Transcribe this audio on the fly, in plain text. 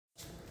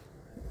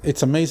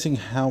It's amazing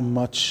how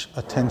much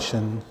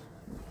attention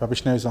Rabbi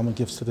Shneur Zalman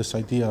gives to this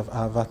idea of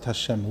Ahavat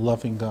Hashem,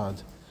 loving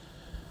God,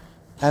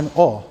 and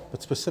awe,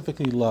 but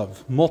specifically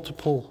love,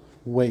 multiple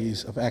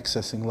ways of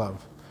accessing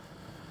love.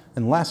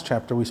 In the last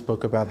chapter, we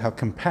spoke about how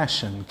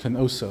compassion can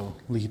also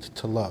lead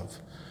to love,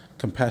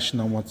 compassion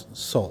on one's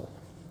soul.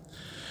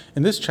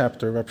 In this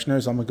chapter, Rabbi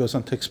Shneur Zalman goes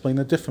on to explain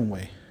a different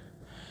way,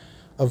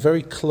 a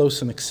very close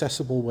and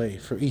accessible way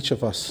for each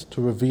of us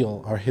to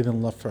reveal our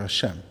hidden love for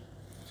Hashem.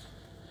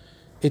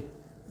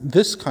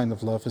 This kind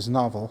of love is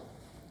novel,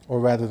 or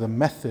rather the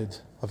method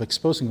of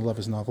exposing love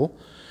is novel.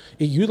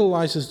 It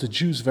utilizes the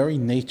Jew's very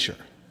nature.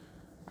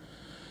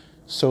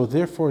 So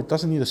therefore it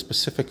doesn't need a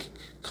specific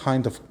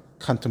kind of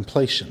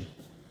contemplation.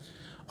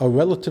 A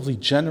relatively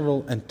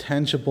general and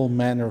tangible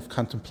manner of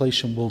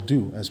contemplation will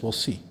do, as we'll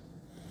see.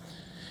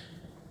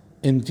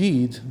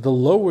 Indeed, the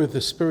lower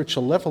the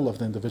spiritual level of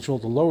the individual,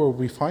 the lower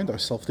we find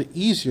ourselves, the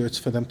easier it's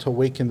for them to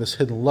awaken this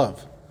hidden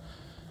love,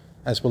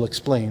 as we'll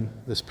explain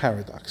this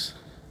paradox.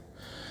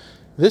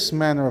 This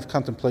manner of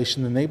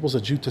contemplation enables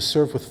a Jew to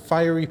serve with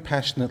fiery,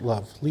 passionate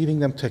love, leading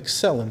them to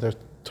excel in their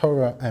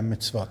Torah and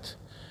mitzvot.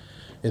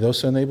 It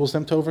also enables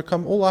them to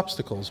overcome all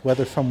obstacles,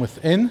 whether from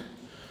within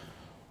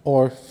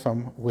or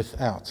from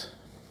without.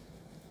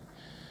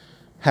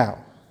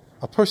 How?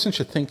 A person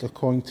should think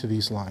according to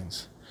these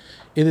lines.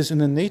 It is in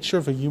the nature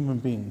of a human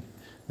being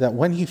that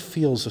when he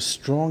feels a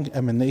strong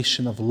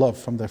emanation of love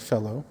from their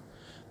fellow,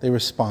 they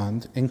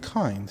respond in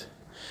kind.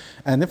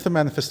 And if the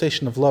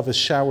manifestation of love is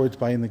showered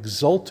by an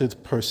exalted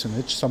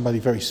personage, somebody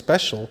very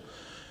special,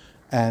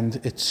 and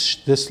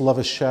this love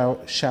is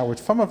showered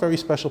from a very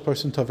special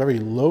person to a very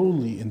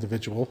lowly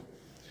individual,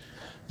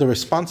 the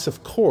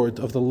responsive chord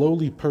of the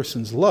lowly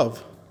person's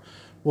love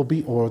will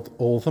be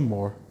all the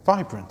more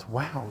vibrant.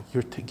 Wow,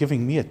 you're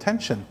giving me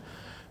attention.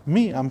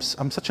 Me, I'm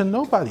such a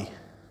nobody.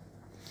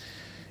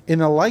 In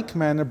a like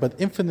manner, but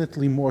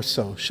infinitely more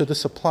so, should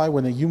this apply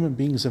when a human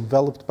being is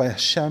enveloped by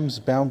Hashem's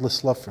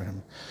boundless love for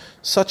him.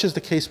 Such is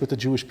the case with the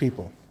Jewish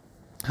people.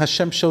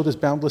 Hashem showed his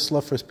boundless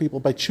love for his people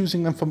by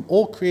choosing them from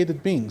all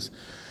created beings,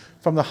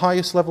 from the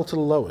highest level to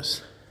the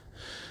lowest.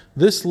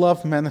 This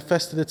love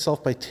manifested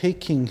itself by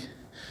taking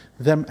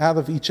them out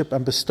of Egypt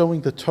and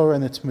bestowing the Torah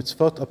and its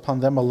mitzvot upon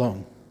them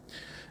alone.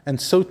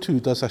 And so too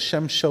does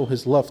Hashem show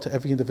his love to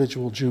every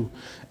individual Jew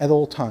at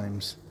all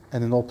times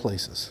and in all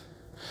places.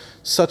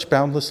 Such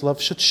boundless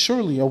love should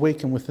surely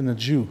awaken within a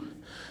Jew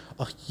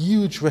a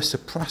huge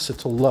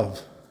reciprocal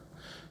love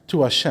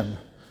to Hashem.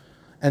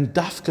 And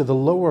dafka, the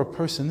lower a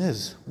person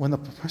is, when a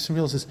person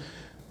realizes,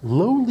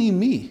 lowly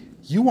me,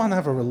 you want to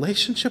have a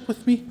relationship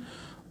with me?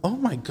 Oh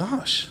my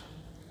gosh.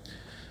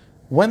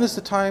 When is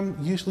the time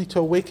usually to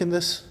awaken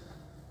this?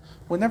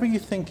 Whenever you're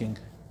thinking,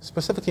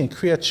 specifically in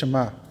Kriyat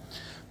Shema,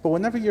 but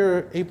whenever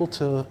you're able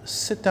to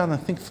sit down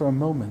and think for a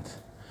moment,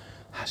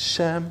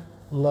 Hashem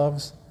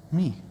loves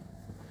me.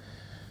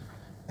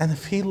 And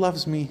if he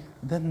loves me,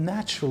 then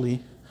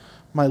naturally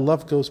my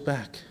love goes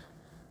back.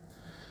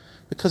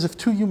 Because if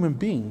two human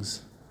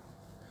beings,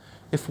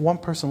 if one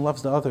person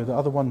loves the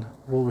other one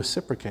will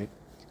reciprocate.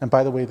 And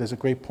by the way, there's a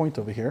great point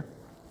over here.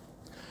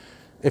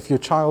 If your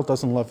child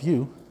doesn't love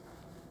you,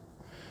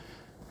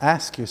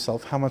 ask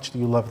yourself, how much do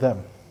you love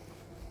them?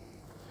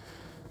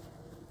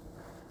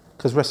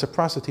 Because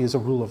reciprocity is a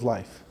rule of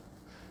life.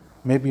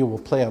 Maybe it will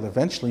play out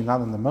eventually,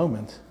 not in the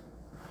moment.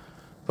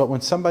 But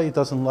when somebody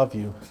doesn't love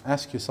you,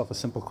 ask yourself a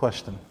simple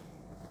question.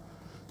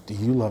 Do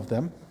you love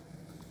them?